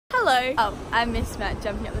Hello. Oh, I missed Matt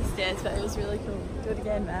jumping up the stairs, but it was really cool. Do it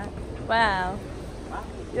again, Matt. Wow.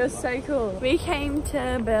 You're so cool. We came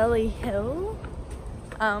to Burley Hill.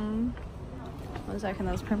 1 second,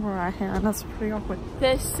 that was putting my right hand. That's pretty awkward.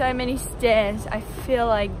 There's so many stairs. I feel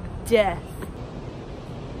like death.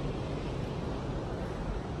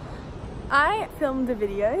 I filmed a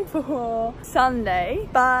video for Sunday,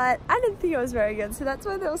 but I didn't think it was very good, so that's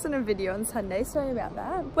why there wasn't a video on Sunday. Sorry about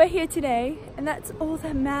that. We're here today, and that's all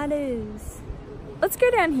that matters. Let's go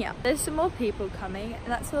down here. There's some more people coming, and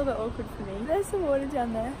that's a little bit awkward for me. There's some water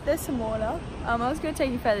down there. There's some water. I was going to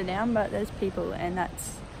take you further down, but there's people, and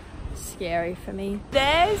that's scary for me.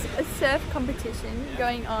 There's a surf competition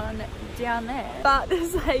going on down there, but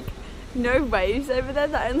there's like no waves over there.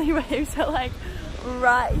 The only waves are like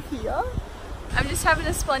right here. I'm just having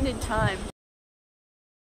a splendid time.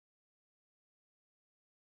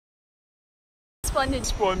 Splendid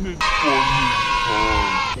time.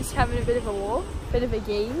 Just having a bit of a walk, bit of a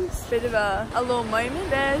gaze, bit of a little moment.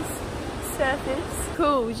 There's surface.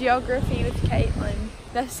 Cool, geography with Caitlyn.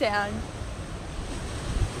 The sound.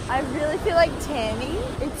 I really feel like tanning.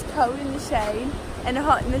 It's cold in the shade and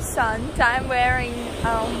hot in the sun. So I'm wearing,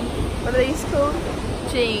 what are these called?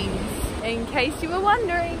 Jeans. In case you were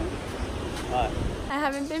wondering. Hi. I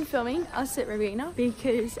haven't been filming us at Ribena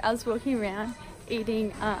because I was walking around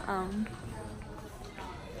eating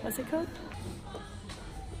what's it called?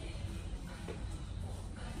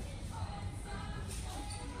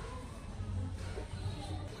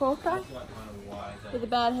 Pork pie? With a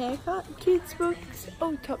bad haircut. Kids books.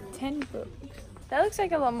 Oh, top 10 books. That looks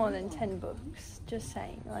like a lot more than 10 books. Just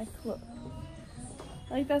saying. Like, look.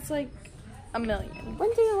 Like, that's like a million. When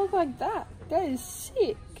did it look like that? That is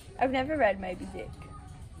sick. I've never read Moby Dick.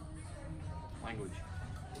 Language.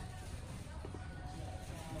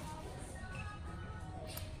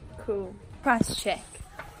 Cool. Price check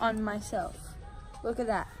on myself. Look at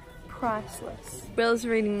that. Priceless. Will's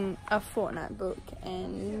reading a Fortnite book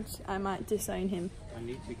and I might disown him. I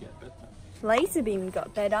need to get better. Laserbeam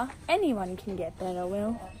got better. Anyone can get better,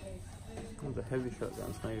 Will. Oh, the heavy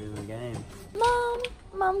shotgun's not even in the game. Mom!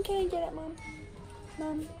 Mom, can I get it, Mom?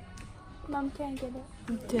 Mom? Mom, can I get it?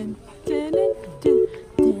 Dun, dun, dun, dun,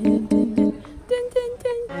 dun, dun, dun, dun,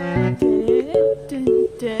 dun, dun,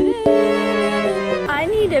 dun. I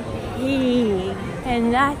need a pee,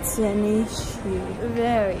 and that's an issue.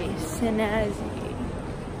 Very snazzy.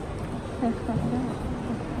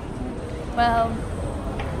 Well,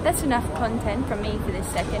 that's enough content from me for this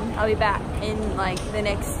second. I'll be back in like the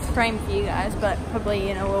next frame for you guys, but probably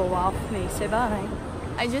in a little while for me, so bye.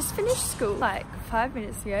 I just finished school like 5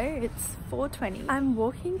 minutes ago. It's 4:20. I'm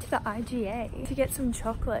walking to the IGA to get some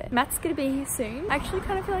chocolate. Matt's gonna be here soon. I actually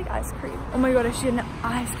kind of feel like ice cream. Oh my god, I should get an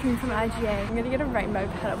ice cream from IGA. I'm gonna get a rainbow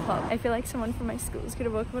paddle pop. I feel like someone from my school is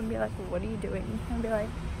gonna walk up and be like, what are you doing? And I'll be like,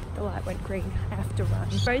 the light went green. I have to run.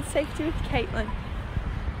 Road safety with Caitlyn.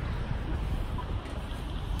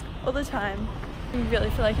 All the time. I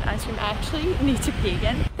really feel like an ice cream. I actually need to pee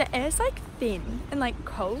again. The air's like thin and like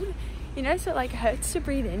cold. You know, so it like hurts to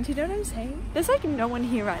breathe in. Do you know what I'm saying? There's like no one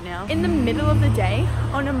here right now. In the middle of the day,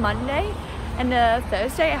 on a Monday and a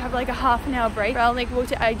Thursday, I have like a half an hour break where I'll like walk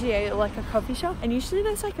to IGA or like a coffee shop. And usually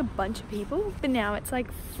there's like a bunch of people. But now it's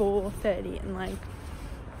like 4:30 and like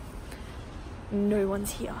no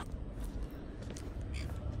one's here.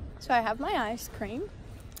 So I have my ice cream.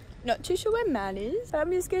 Not too sure where Matt is, but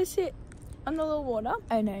I'm just gonna sit on the little water.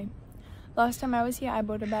 Oh no. Last time I was here, I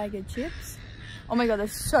bought a bag of chips. Oh my god,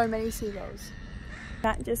 there's so many seagulls.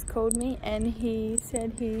 Matt just called me and he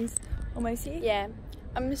said he's almost here. Yeah,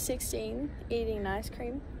 I'm 16, eating an ice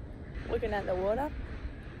cream, looking at the water,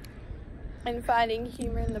 and finding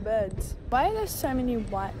humor in the birds. Why are there so many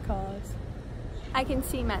white cars? I can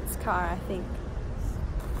see Matt's car, I think.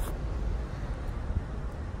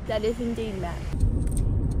 That is indeed Matt.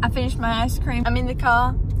 I finished my ice cream. I'm in the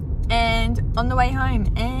car and on the way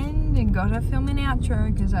home, and gotta film an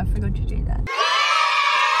outro because I forgot to do that.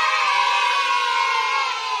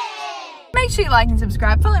 Make sure you like and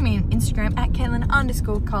subscribe. Follow me on Instagram at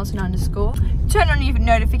Caitlyn_Carlson_. Turn on your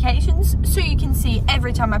notifications so you can see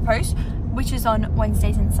every time I post, which is on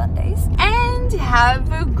Wednesdays and Sundays. And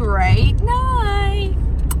have a great night.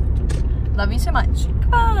 Love you so much.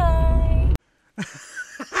 Goodbye.